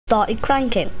started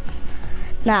cranking.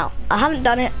 Now, I haven't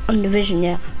done it on Division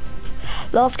yet.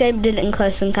 Last game I did it in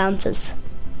Close Encounters.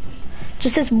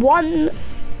 Just this one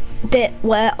bit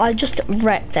where I just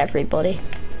wrecked everybody.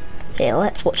 Here,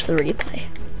 let's watch the replay.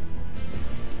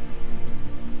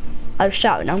 I was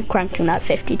shouting, I'm cranking that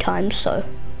 50 times, so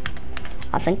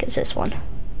I think it's this one.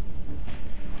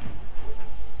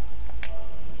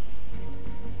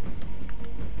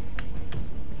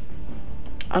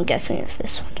 I'm guessing it's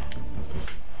this one.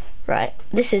 Right,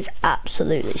 this is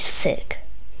absolutely sick.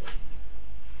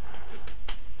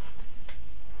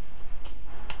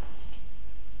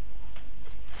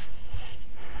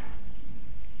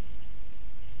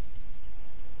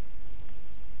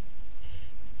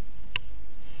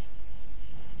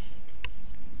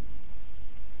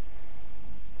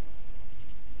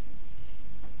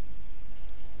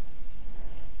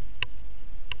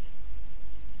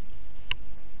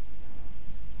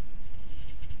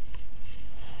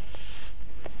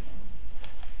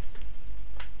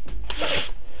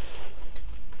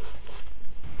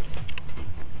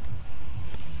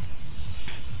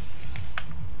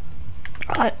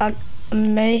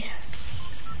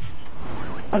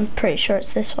 I'm pretty sure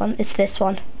it's this one. It's this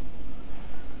one.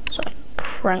 So I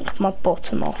crank my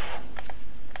bottom off.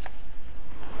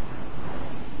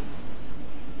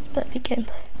 Better be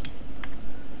gameplay.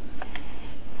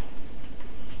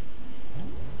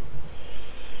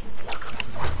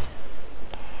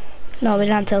 No, we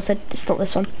land tilted. It's not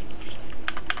this one.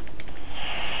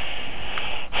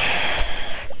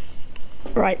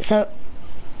 Right, so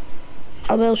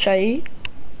I will show you.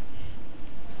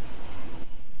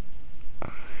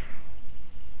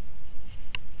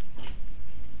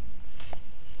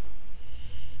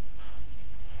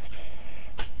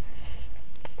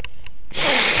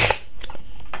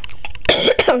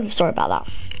 I'm sorry about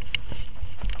that.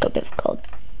 Got a bit of a cold.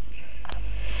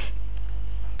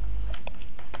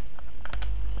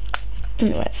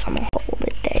 Anyway, summer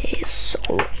holidays, so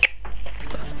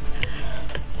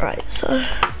right, so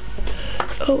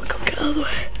oh, we can't get out of the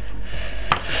way.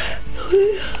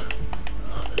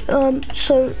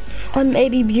 So I may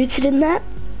be muted in that,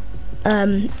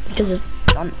 because of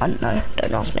I don't know.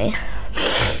 Don't ask me.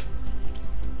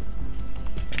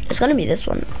 It's gonna be this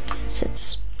one. So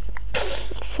it's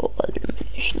 4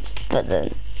 eliminations, but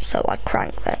then so I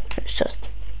crank that. It's just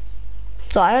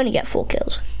so I only get 4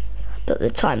 kills. But the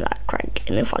time that I crank,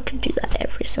 and if I could do that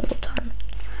every single time,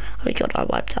 oh my god, I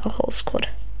wiped out a whole squad.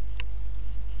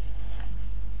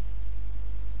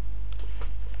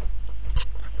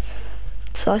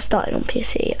 So I started on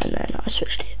PC and then I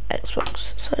switched to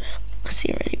Xbox, so I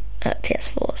seem really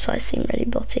PS4, so I seem really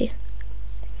botty.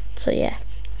 So yeah,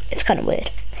 it's kind of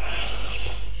weird.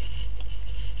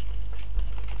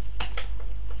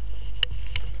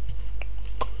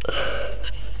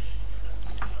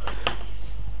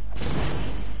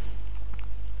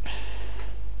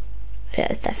 Yeah,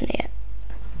 it's definitely it.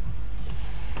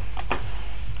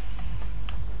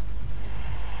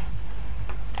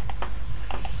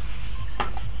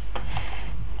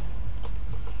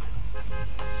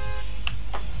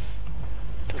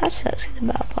 That's actually the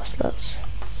battle pass looks.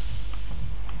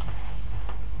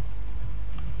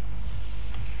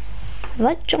 Have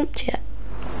I jumped yet?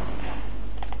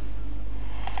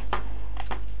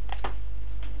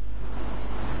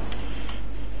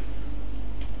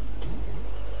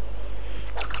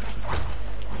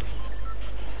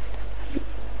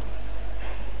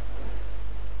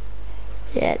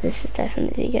 Yeah, this is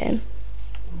definitely the game.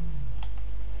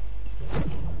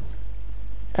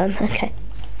 Okay.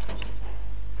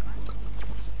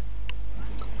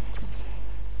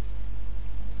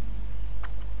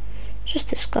 Just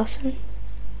discussing.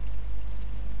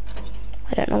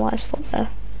 I don't know why I stopped there.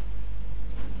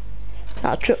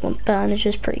 Now I trip my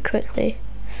bandages pretty quickly.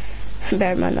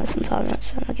 Bear in mind that's in time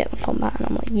lapse, and I get my combat and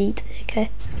I'm like, yeet, okay.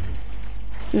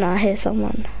 Now I hear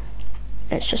someone.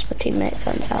 It's just my teammate,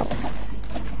 turns out.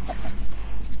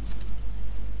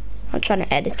 I'm trying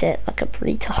to edit it like a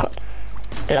retard.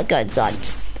 But I go inside and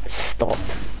just stop.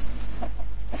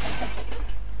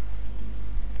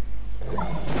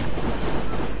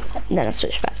 And then I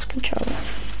switch back to controller.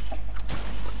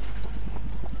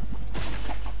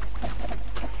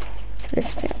 So this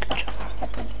is my controller.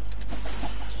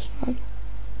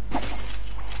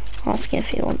 Asking if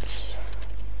he wants.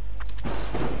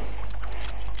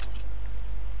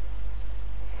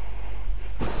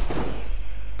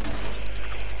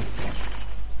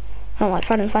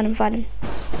 I don't like fighting.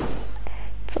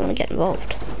 So I want to get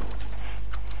involved.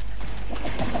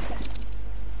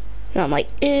 And I'm like,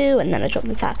 ew, and then I drop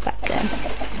the attack back again.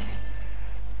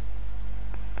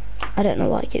 I don't know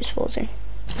why it keeps pausing.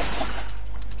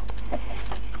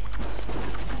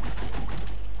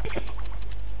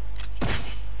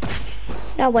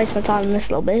 I'll waste my time on this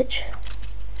little bitch.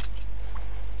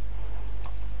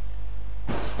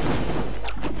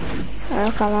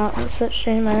 I'll come out and switch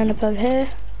stream and end up over here.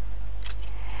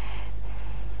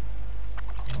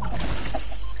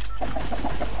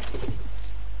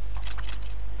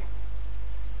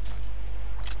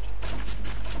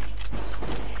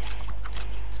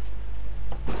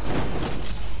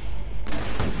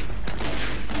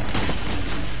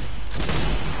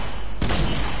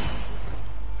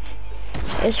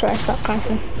 It's where I start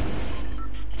cranking.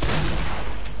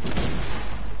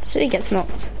 So he gets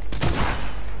knocked.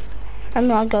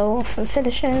 And I'll go off and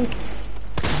finish him.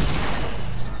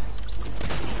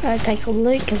 I take all the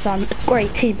loot because I'm a great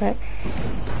teammate.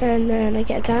 And then I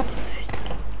get attacked.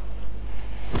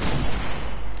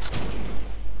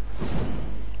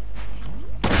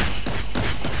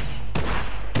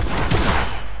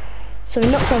 So we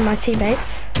knocked one of my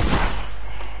teammates.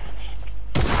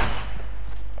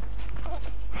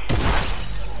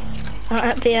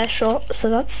 At the air shot, so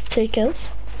that's 2 kills.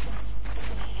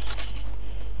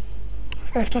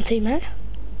 There's my teammate.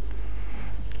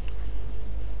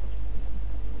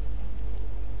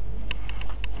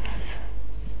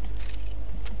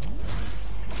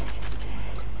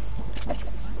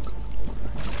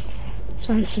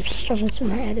 So I'm some struggling to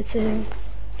my editing.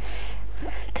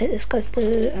 Take this close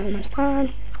to almost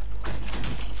time.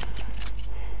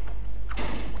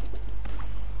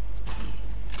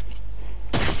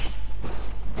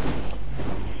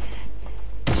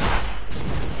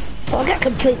 So I get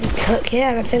completely took here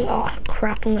and I think, oh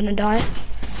crap, I'm gonna die.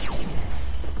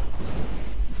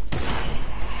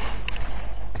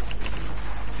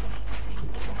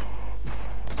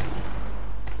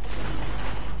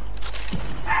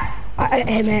 I hit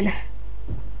him in.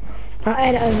 I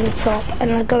hit it over the top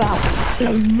and I go out and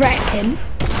I wreck him.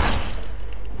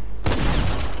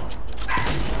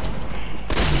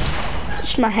 It's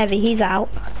just my heavy, he's out.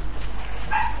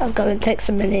 I'll go and take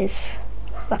some minis.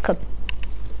 Like a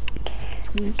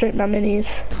drink my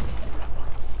minis.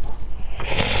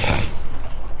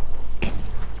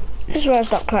 This is where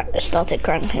I started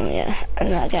cranking, yeah. And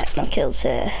then I get my kills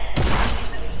here.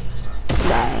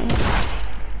 Bang.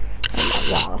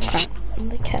 Wow, I cranked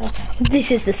the kill.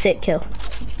 This is the sick kill.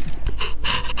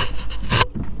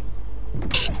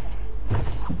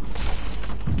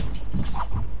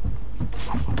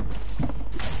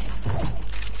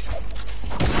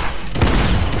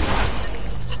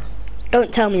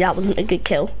 Don't tell me that wasn't a good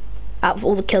kill. Out of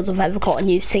all the kills I've ever gotten,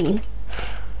 you've seen.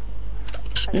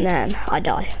 And then I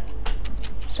die.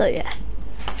 So yeah.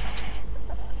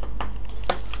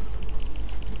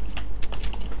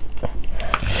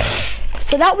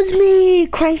 So that was me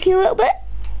cranking a little bit.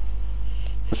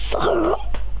 So,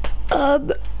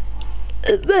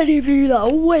 many of you that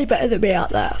are way better than me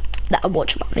out there that are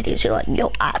watching my videos, you're like,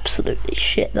 yo, absolutely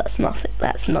shit, that's nothing,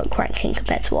 that's no cranking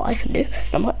compared to what I can do.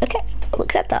 And I'm like, okay, I'll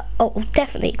accept that. I'll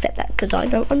definitely accept that because I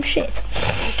know I'm shit.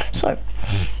 So,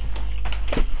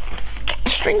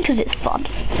 stream because it's fun.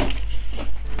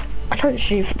 I don't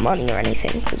stream for money or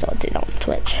anything because I'll do that on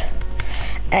Twitch.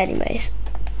 Anyways,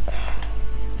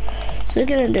 so we're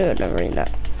gonna do an arena,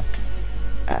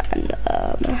 and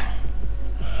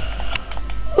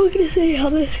we're gonna see how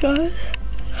this goes.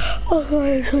 Oh,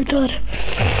 sorry, I'm so tired.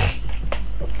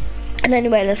 And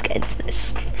anyway, let's get into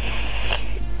this.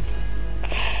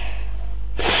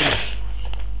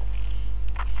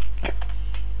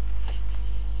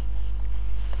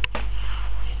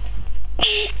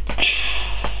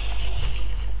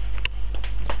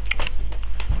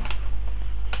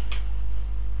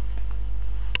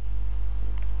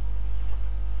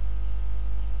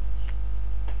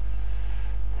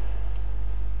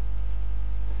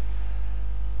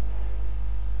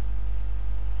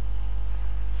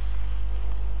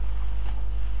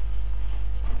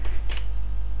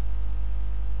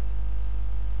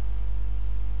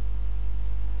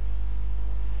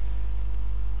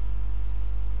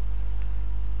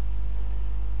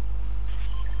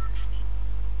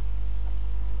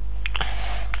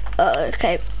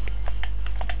 Okay.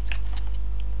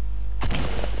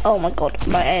 Oh my god,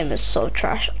 my aim is so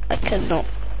trash. I cannot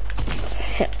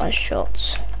hit my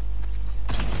shots.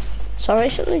 So I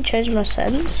recently changed my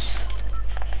settings.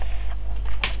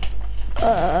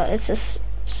 It's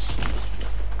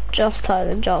just higher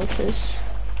than chances.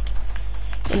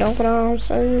 You know what I'm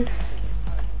saying?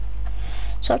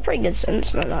 So I have pretty good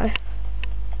sense, no lie.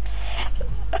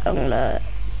 I'm gonna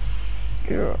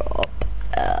drop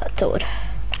Toad.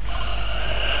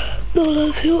 No,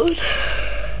 that's good.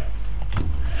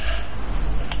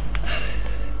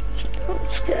 I'm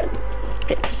scared.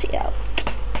 Get pussy out.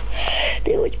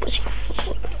 They always pussy.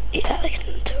 Yeah, I can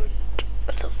do it.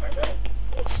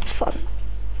 This is fun.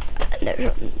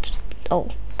 Oh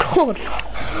god,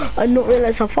 I did not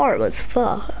realise how far it was.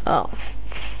 Far. Oh,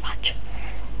 fudge.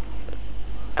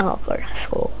 Oh god, that's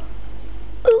cool.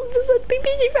 Oh, this is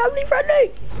PPG family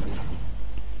friendly.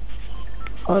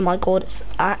 Oh my god, it's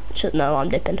actually, no, I'm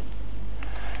dipping.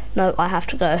 No, I have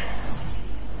to go.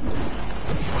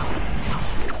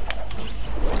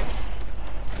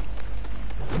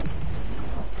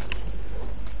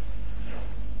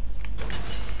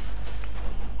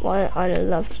 Why, I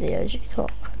love the OG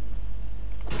cock.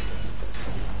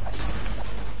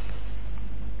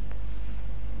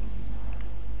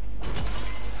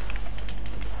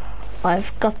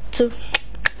 I've got to.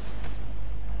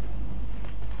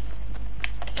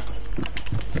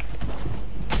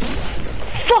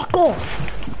 Fuck off!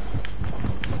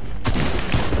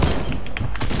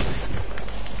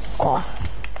 Oh.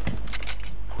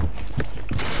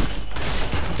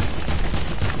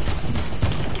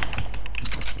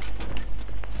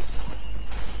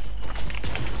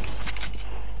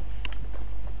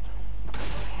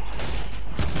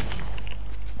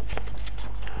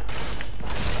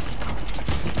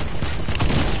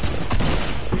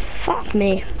 Fuck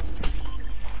me.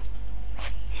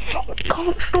 I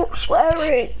can't stop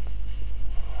swearing.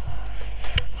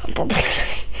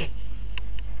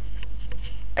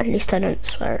 At least I don't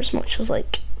swear as much as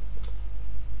like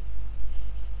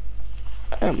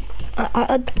I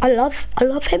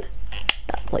love him.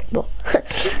 Wait, what?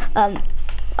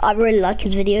 I really like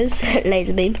his videos.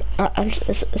 Laser beam.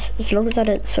 As long as I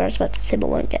don't swear as much as him, I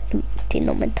won't get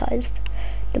demonetized,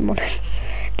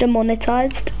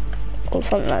 demonetized, or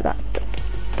something like that.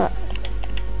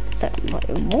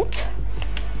 What?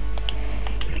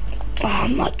 Oh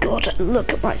my god!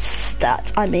 Look at my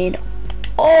stats. I mean,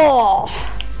 oh,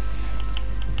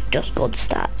 just god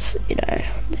stats, you know.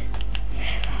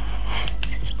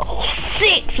 Oh,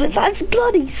 6, but that's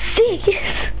bloody 6.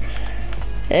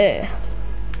 Hey,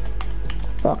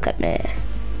 look at me.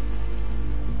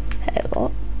 Hey,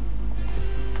 what?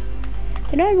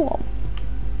 You know what?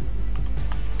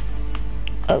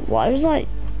 Oh, why was I?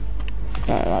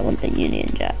 No, I want the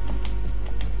Union Jack.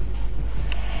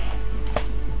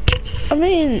 I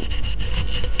mean,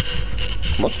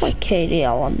 what's my KD?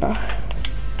 I wonder.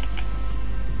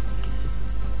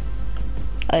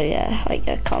 Oh yeah, I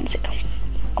can't see.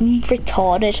 I'm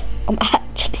retarded. I'm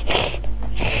actually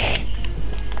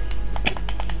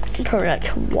probably like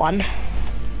 1. I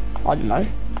don't know.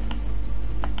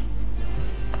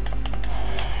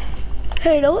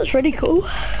 Hey, that was really cool.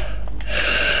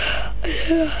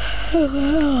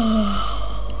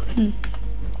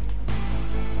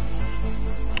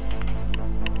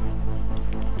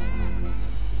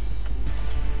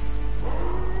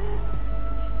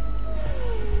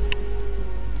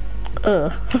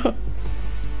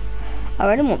 I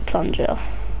really want plunger.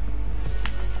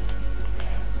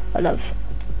 I love.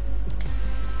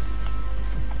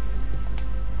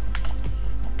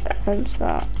 Hence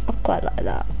that. I quite like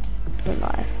that. Don't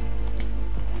I?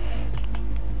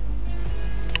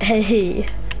 Hey.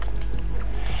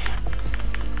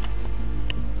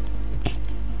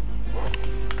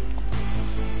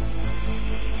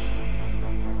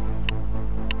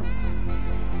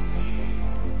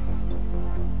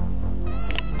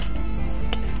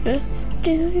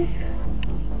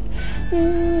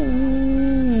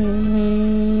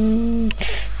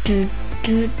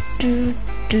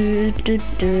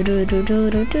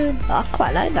 I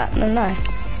quite like that, no lie.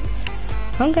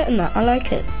 I'm getting that, I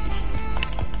like it.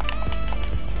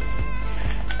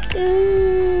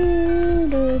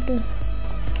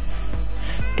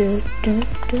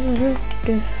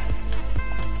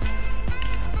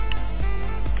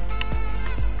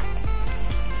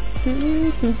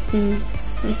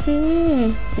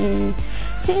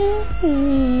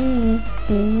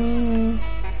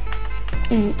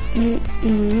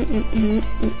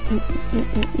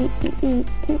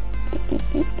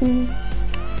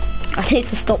 I need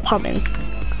to stop humming.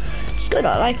 It's good,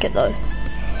 I like it though.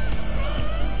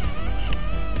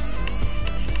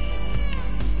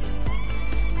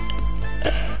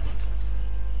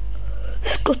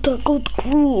 It's got that good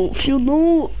groove, you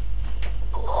know?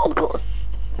 Oh god,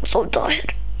 I'm so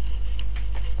tired.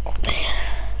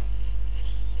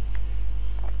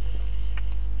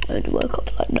 I had to wake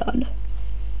up like 9.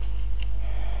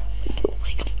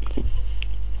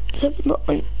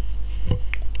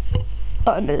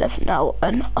 I'm 11 now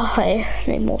and I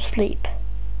need more sleep.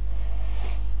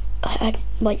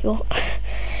 Like what?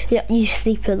 Yeah, you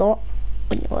sleep a lot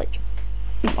when you're like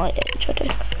my age, I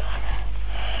don't.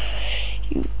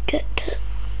 You get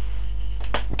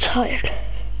tired.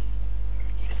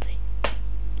 Sleep.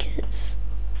 Kids.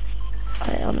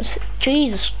 I honestly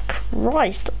Jesus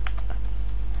Christ.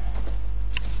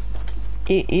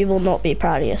 You will not be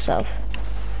proud of yourself.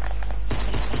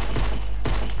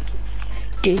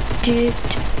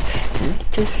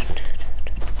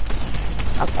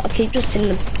 I'll keep just singing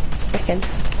the frickin'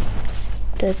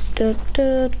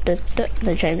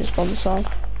 the James Bond song.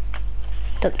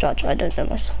 Don't judge, I don't know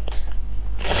my songs.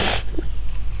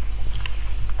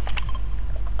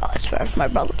 I swear if my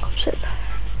brother comes in.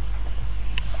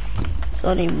 There's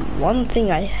only one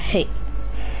thing I hate.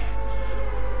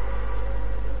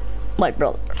 My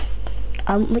brother.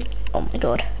 I'm like, oh my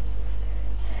god.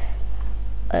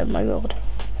 Oh my god.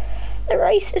 The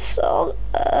racist song.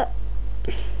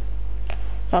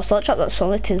 I'll search up that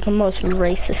song, it is the most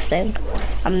racist thing.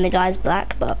 I mean, the guy's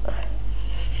black, but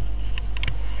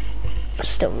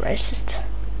still racist.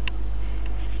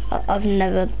 I've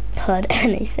never heard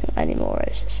anything any more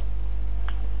racist.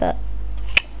 But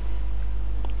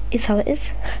it's how it is.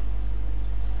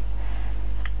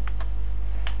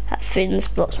 That feeling this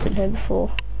block's been here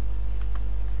before.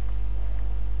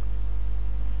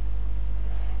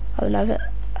 I've never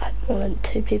had more than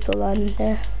 2 people landing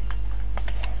here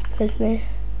with me.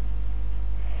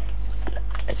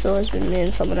 It's always been me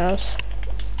and someone else.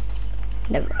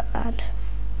 Never a land.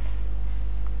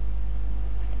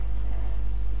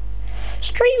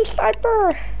 Stream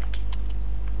Sniper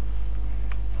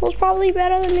was probably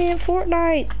better than me in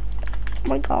Fortnite. Oh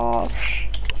my gosh.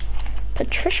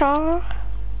 Patricia.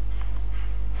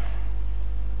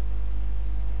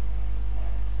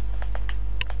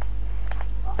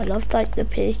 I love like the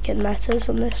peak and matters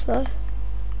on this though.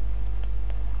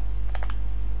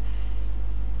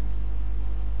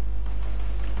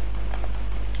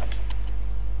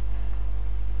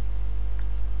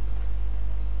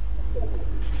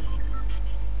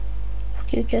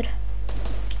 You good?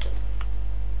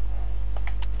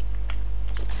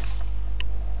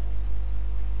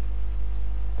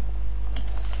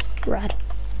 Rad.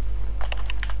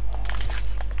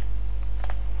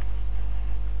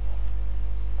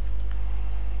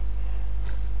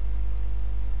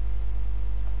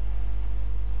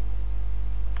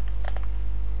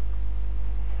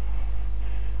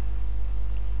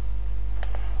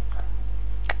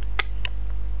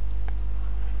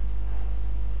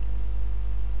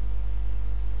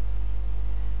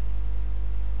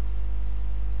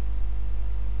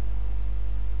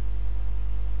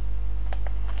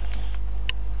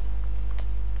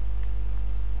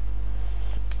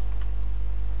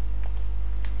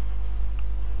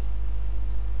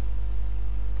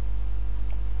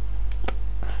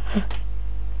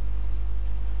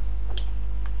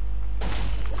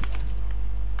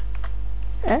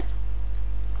 Eh?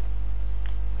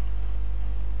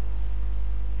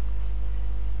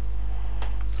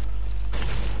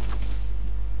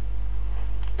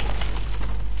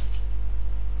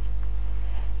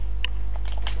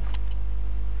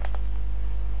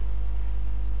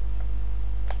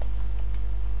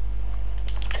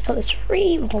 I got this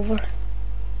free revolver.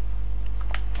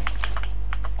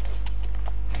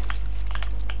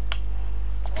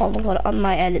 Oh my god, on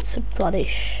my end it's a bloody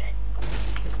shit.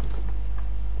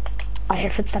 I hear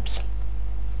footsteps.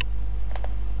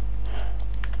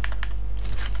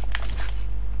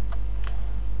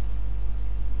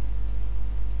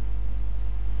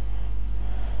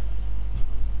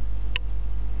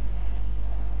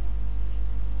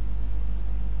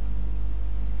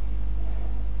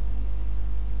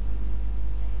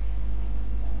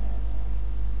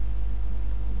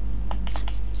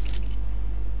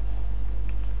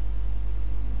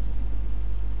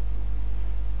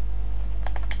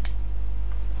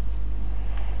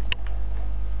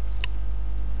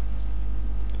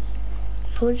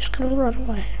 We're just gonna run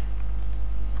away.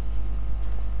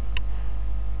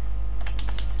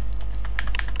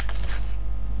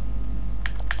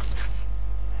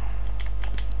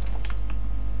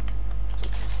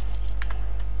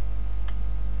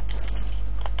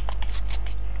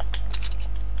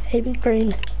 Baby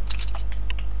green.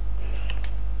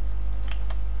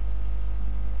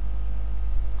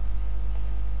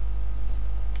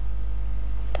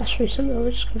 That's recently we're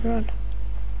just gonna run.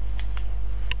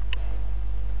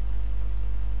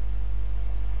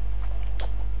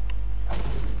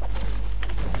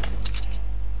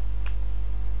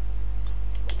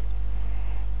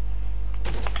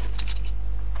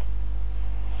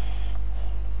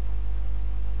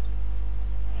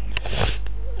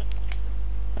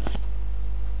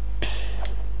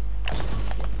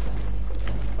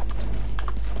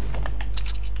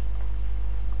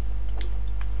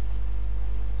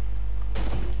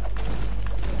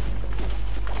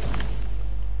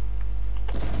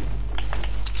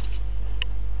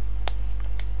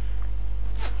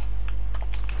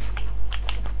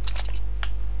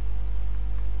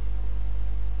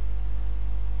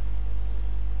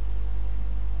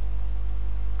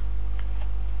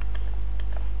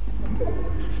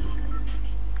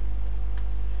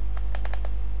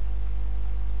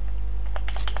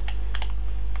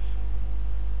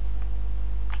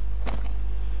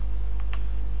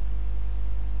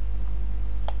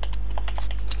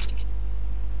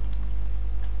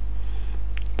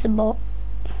 It's a bot.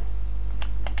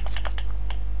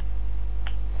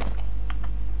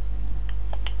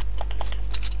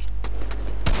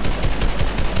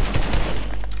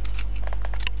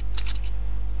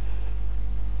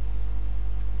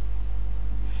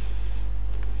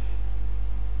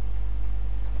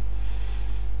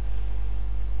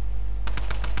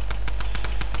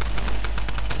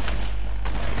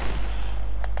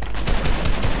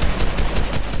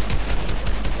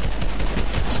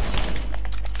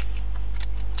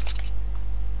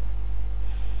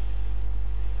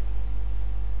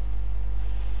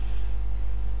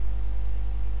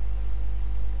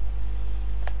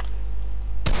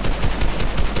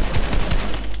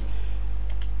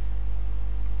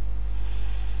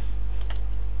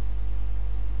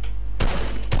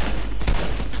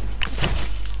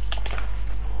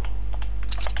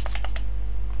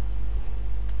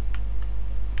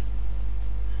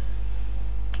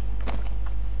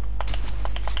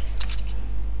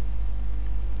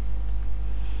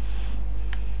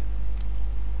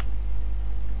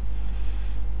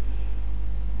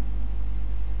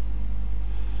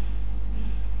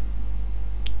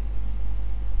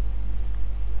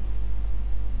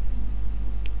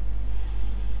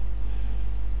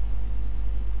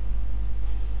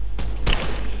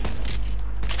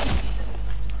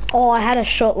 Oh, I had a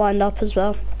shot lined up as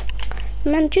well.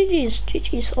 Man,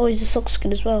 GG's. Oh, he's a sock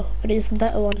skin as well, but he's the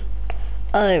better one.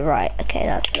 Oh, right. Okay,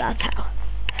 that's how.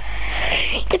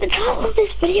 Yeah, the title of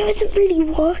this video isn't really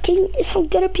working, if I'm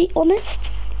gonna be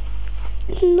honest.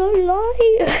 No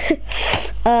lie.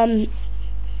 Well,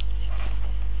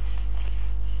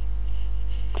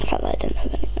 I don't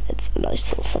have any meds, and I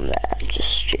saw some there. I'm just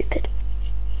stupid.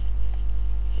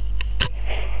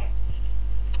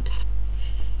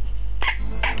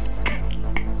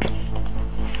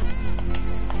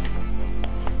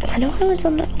 I know I was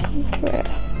on that computer.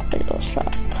 What's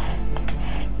that?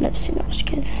 Never seen that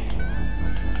skin.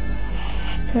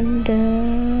 And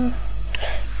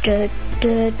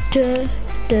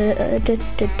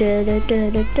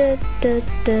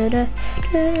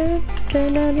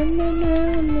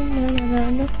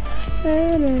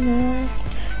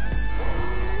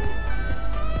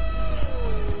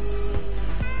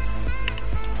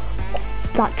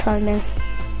that timing.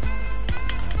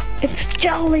 It's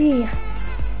Jolly.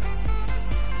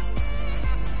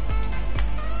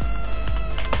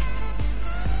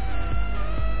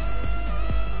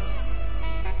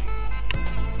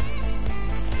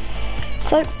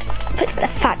 So, put the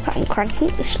fact that I'm cranking,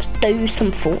 let's just do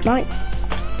some Fortnite.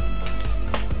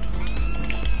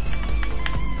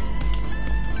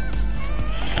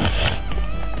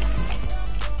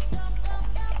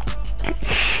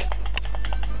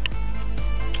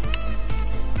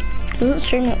 I wasn't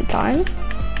streaming at the time,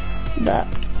 but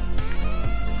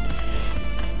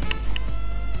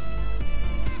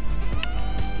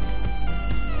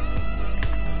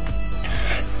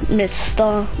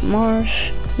Mr.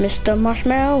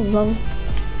 Marshmallow.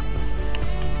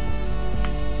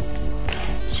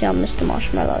 See, I'm Mr.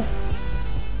 Marshmallow.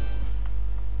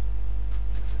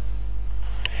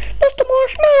 Mr.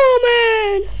 Marshmallow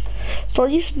Man! So I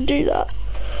used to do that.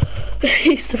 I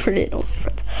used to really annoy my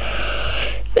friends.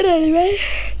 But anyway,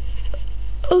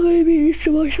 I'm gonna be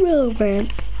Mr. Marshmallow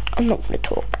Man. I'm not gonna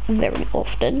talk very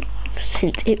often,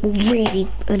 since it will really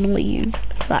annoy you.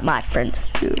 Like my friends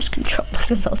who lose control of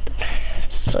themselves.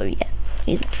 So yeah,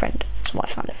 he's my friend, so I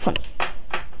found it funny.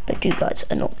 But you guys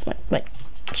are not, like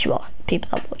you are, people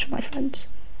that watch my friends.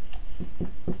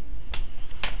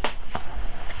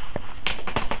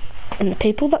 And the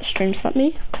people that stream snipe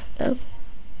me are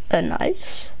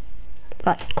nice.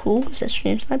 Like cool, because they're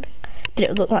stream sniping. But it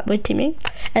would look like we're teaming.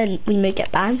 And we may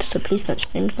get banned, so please don't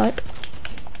stream snipe.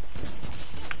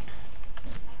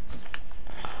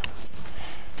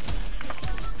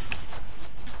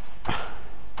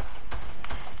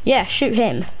 Yeah, shoot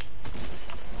him.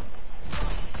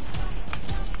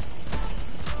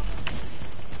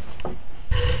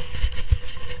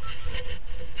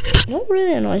 What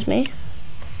really annoys me?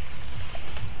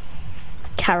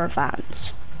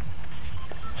 Caravans.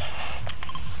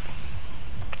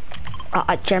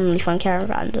 I generally find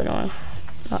caravans annoying.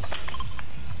 But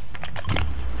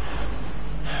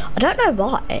I don't know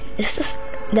why. It's just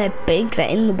they're big. They're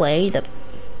in the way. That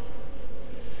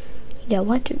yeah.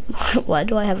 Why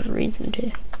do I have a reason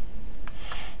to?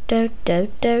 Do do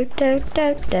do do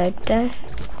do do do.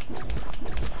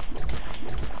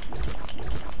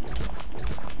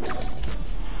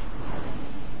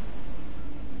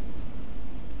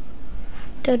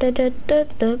 Da da da da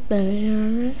da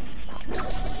da.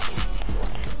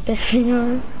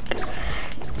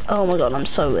 Oh my god, I'm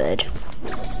so weird.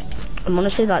 I'm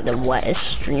honestly like the wettest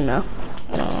streamer.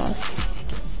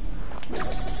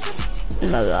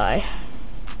 No lie.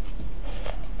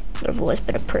 I've always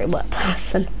been a pretty wet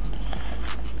person.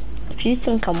 If you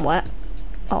think I'm wet,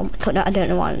 oh my god, I don't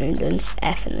know why I'm doing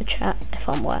F in the chat if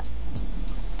I'm wet.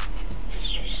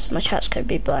 My chat's gonna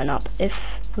be blown up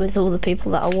with all the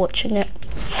people that are watching it.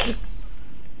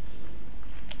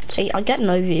 See, I get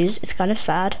no views, it's kind of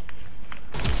sad.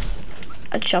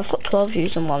 Actually, I've got 12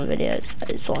 views on one video,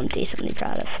 it's what I'm decently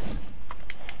proud of.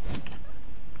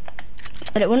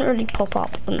 But it wouldn't really pop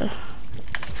up on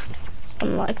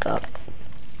like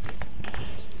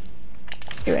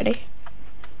you ready?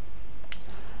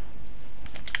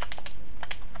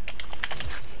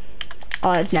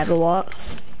 Oh, it never works.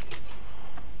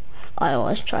 I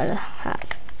always try to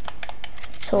hack.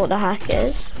 So what the hack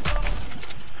is,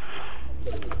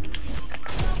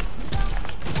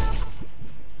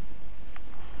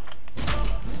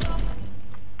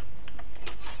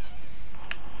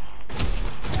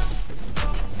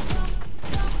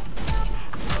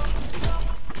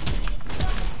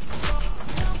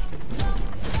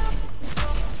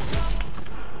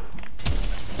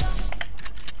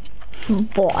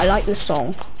 but I like this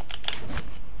song.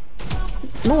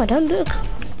 No, I don't look.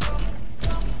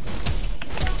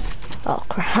 Oh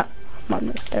crap, my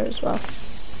missed there as well.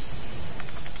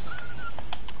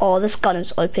 Oh, this gun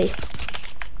is OP.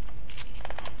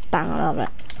 Bang, I love it.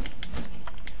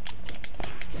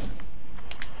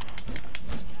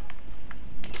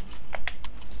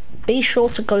 Be sure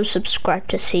to go subscribe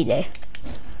to CD.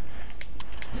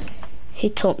 He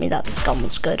taught me that this gun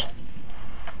was good.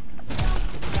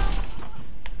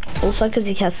 Also because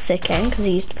he has sick aim, because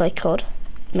he used to play COD.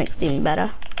 Makes it even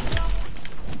better.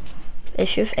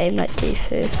 Issue of aim like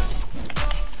Defu.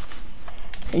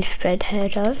 And you've played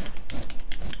head of.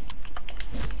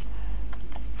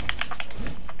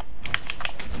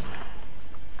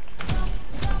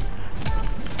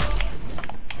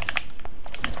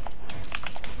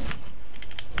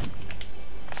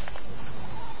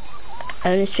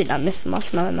 I only speak that Mr.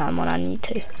 Marshmallow Man when I need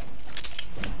to.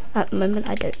 At the moment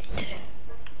I don't need to.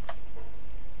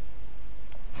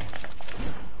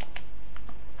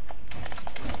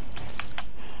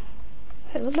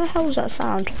 Wait, what the hell was that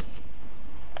sound?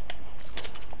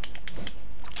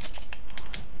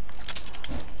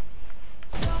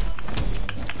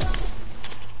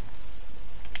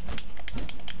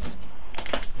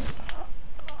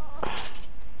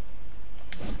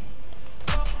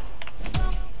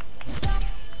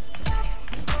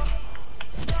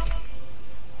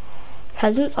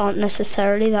 Presents aren't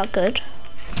necessarily that good.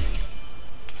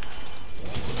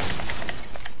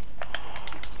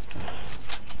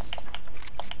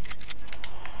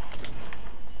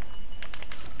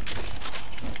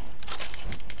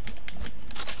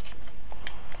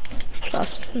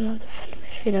 Plus another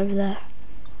machine over there.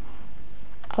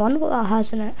 I wonder what that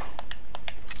has in it.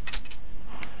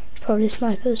 Probably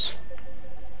snipers.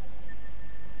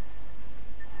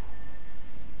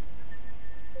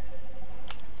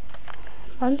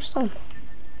 I'm just on.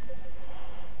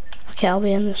 Okay, I'll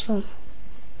be in this one.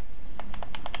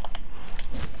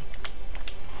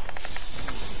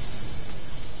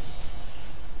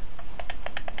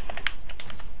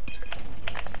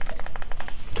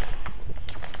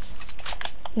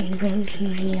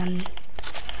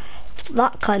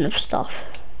 That kind of stuff.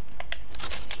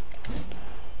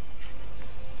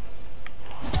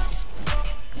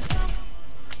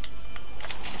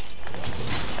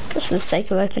 Just for the sake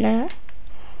of opening it.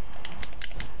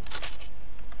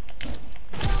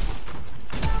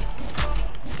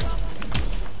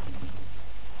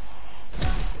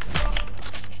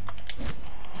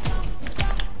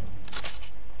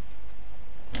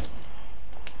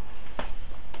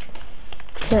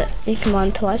 You can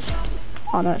run twice.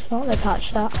 Oh no, it's not. They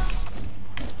patched that.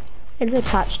 Either they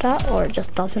patched that, or it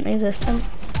just doesn't exist.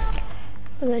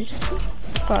 Or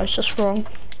it's just wrong.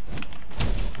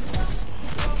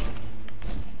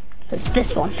 It's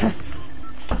this one. Yeah.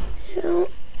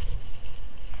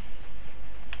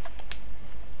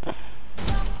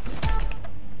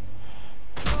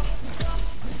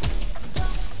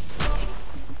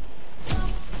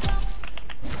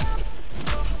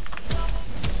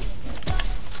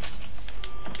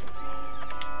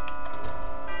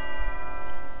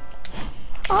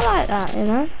 I like that, you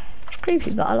know. It's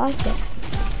creepy, but I like it.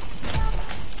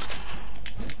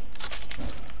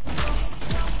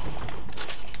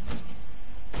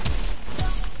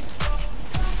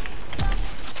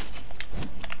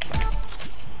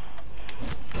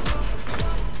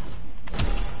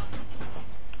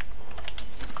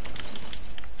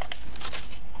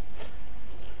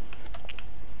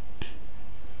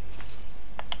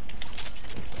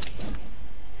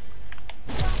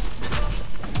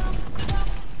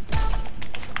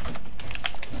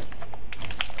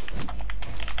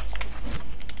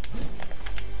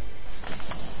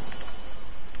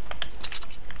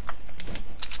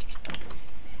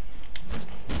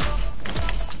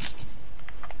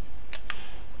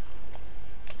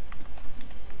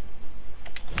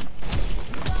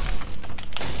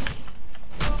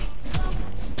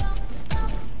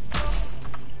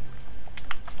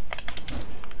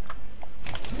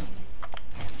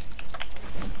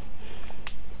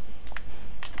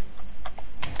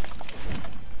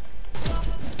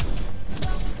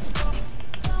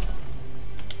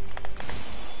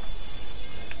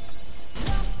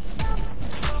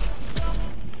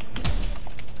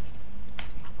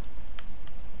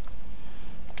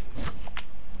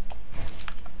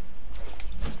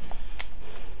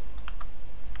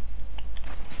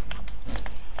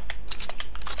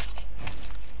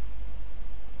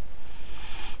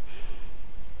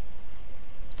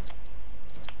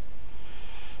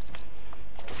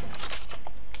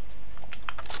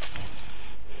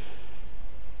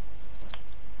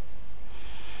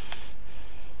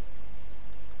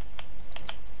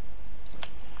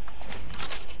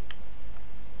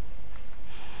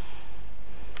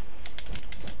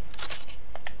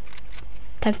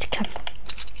 Time to camp.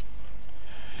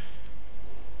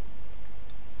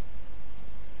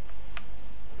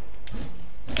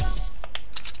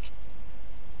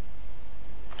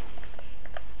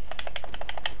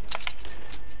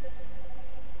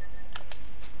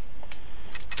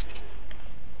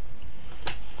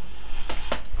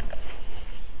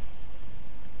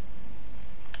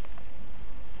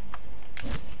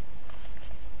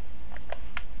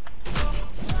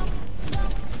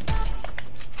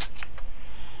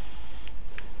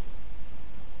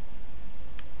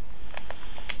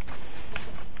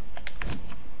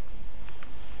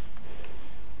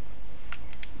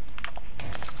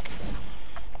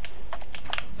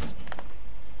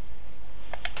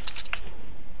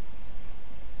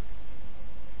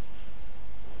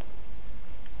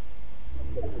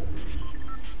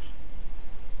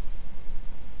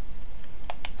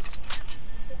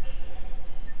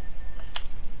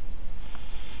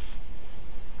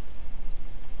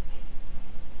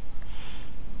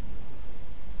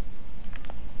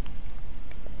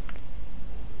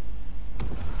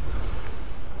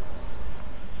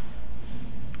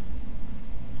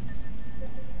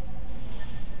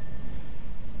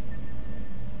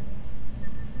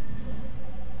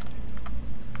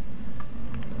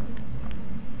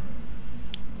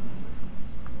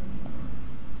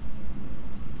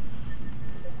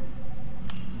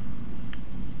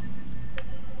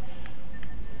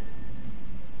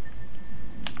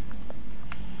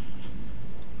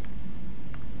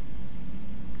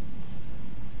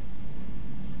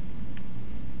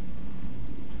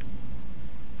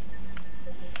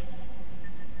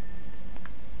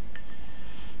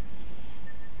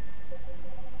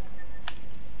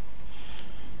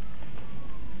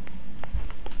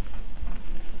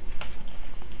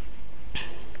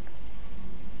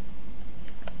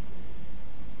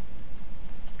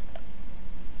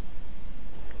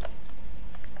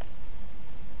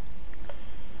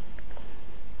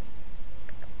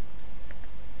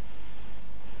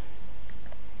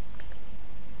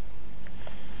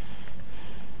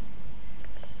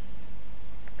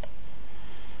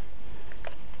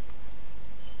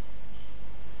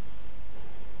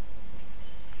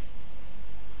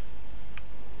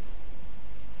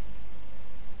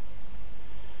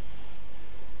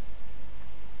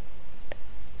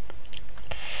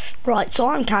 Right, so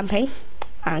I'm camping,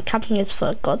 and camping is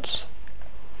for gods,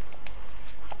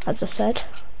 as I said.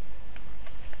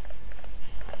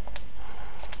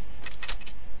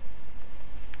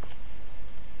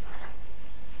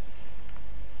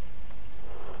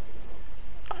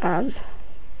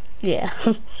 Yeah,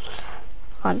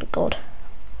 I'm a god.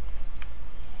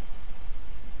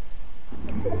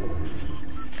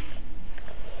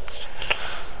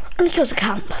 And it goes a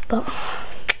camp, but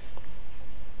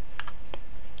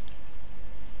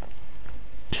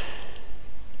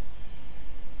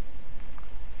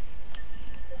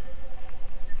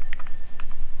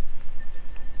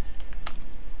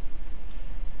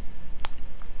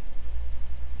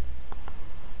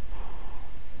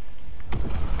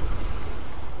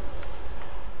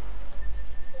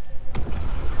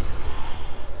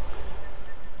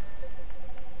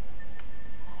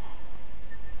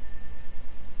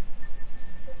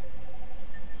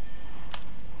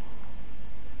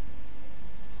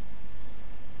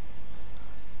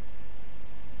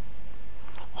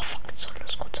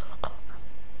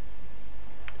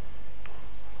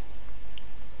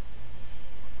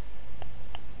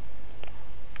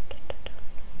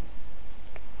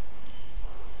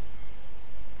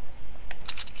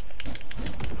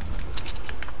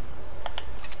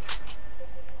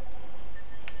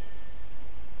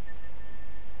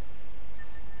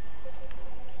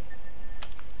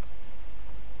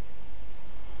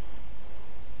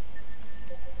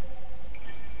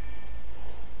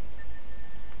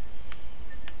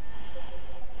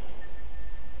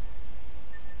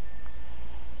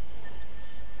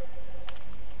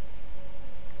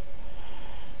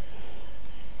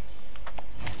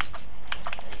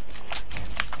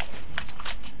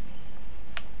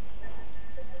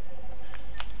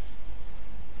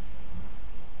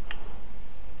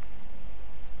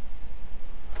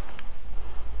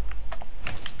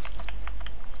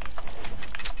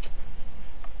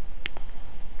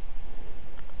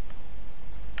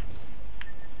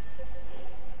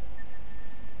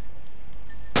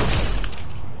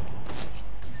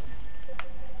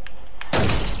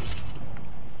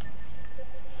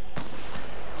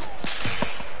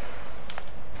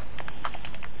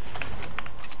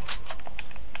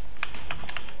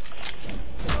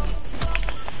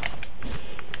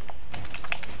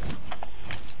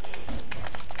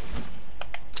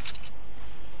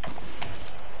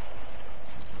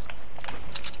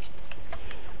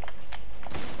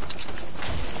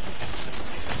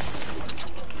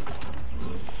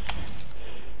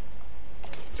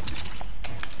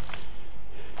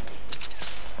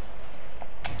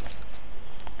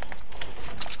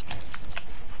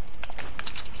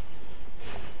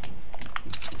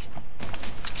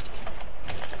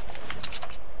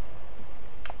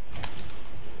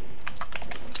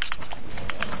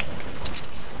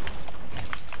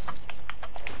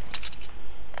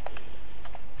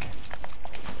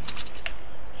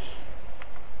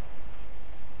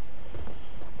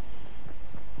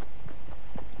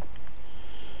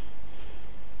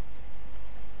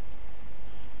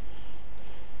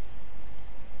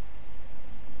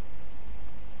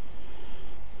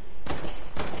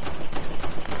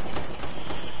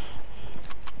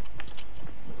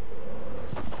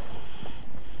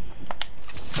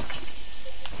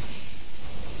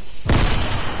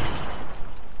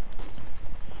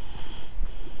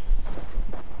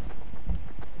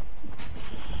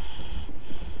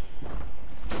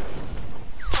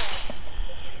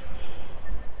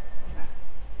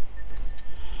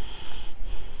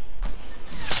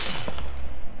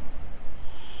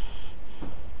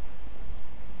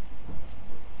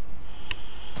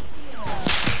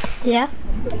Yeah.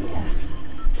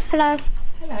 Hello.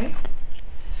 Hello.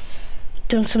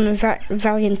 Doing some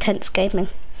very intense gaming.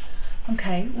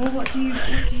 Okay. Well, do you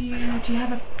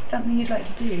have something you'd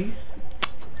like to do?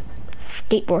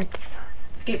 Skateboard.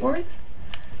 Skateboard?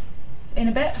 In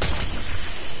a bit?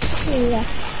 Yeah.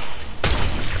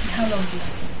 And how long do you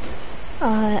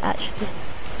reckon? Actually,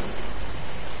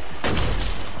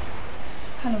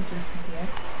 How long do you reckon, Theo?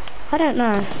 I don't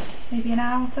know. Maybe an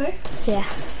hour or so?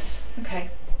 Yeah.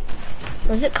 Okay.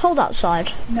 Was it cold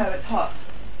outside? No, it's hot.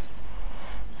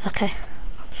 Okay.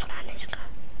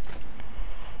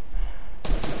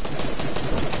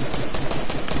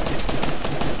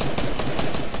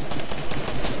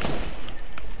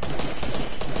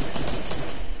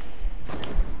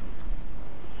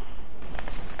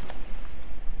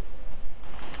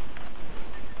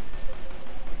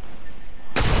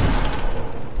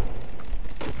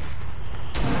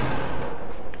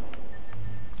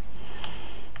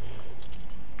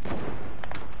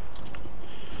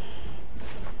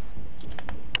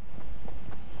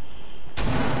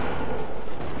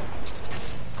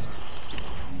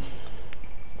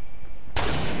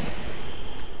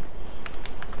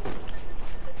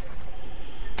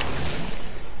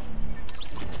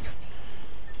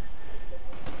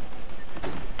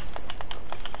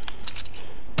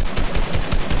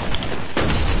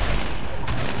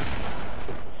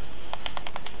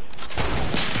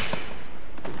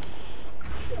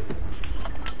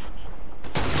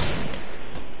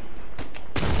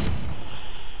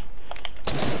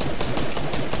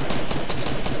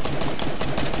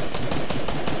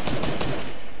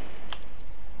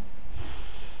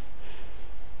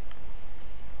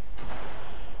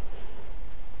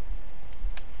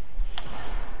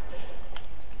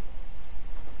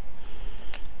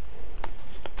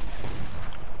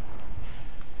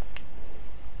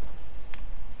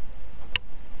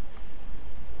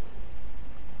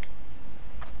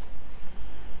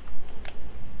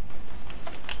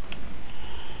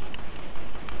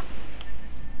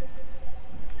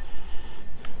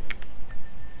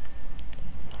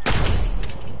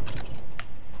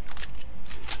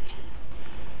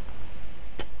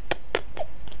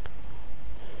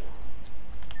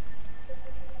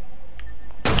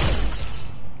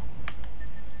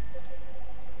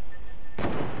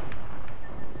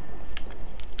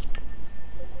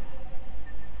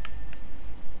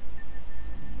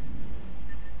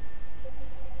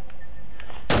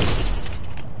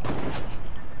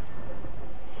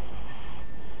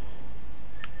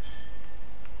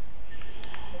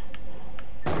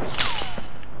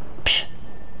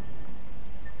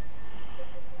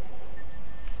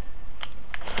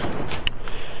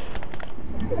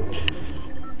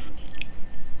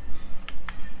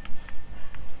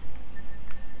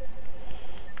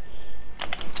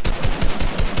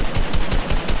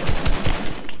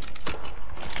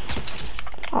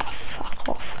 Oh, fuck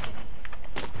off.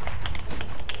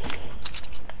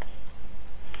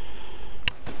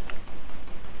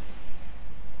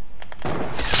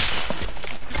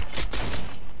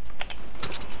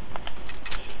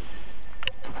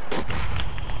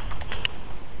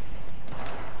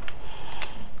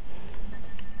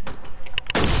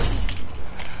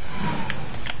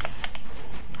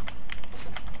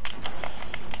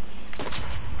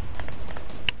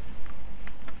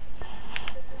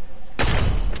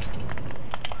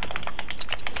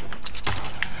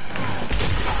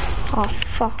 Oh,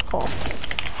 fuck off.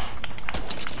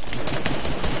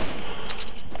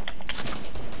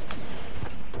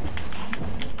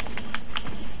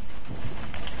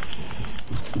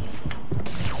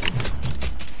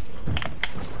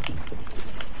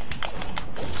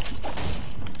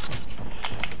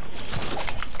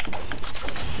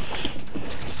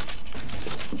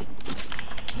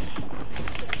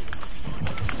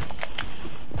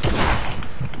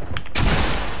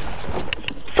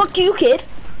 Fuck you, kid.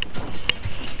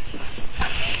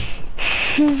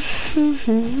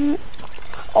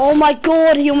 Oh my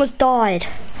god, he almost died.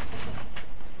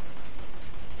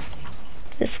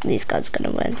 These guys are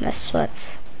gonna win, I swear.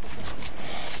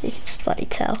 You can just bloody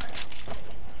tell.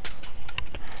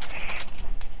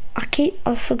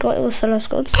 I forgot it was solo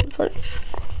squads. Like,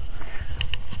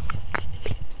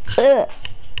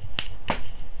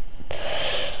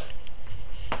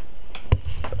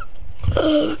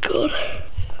 oh god.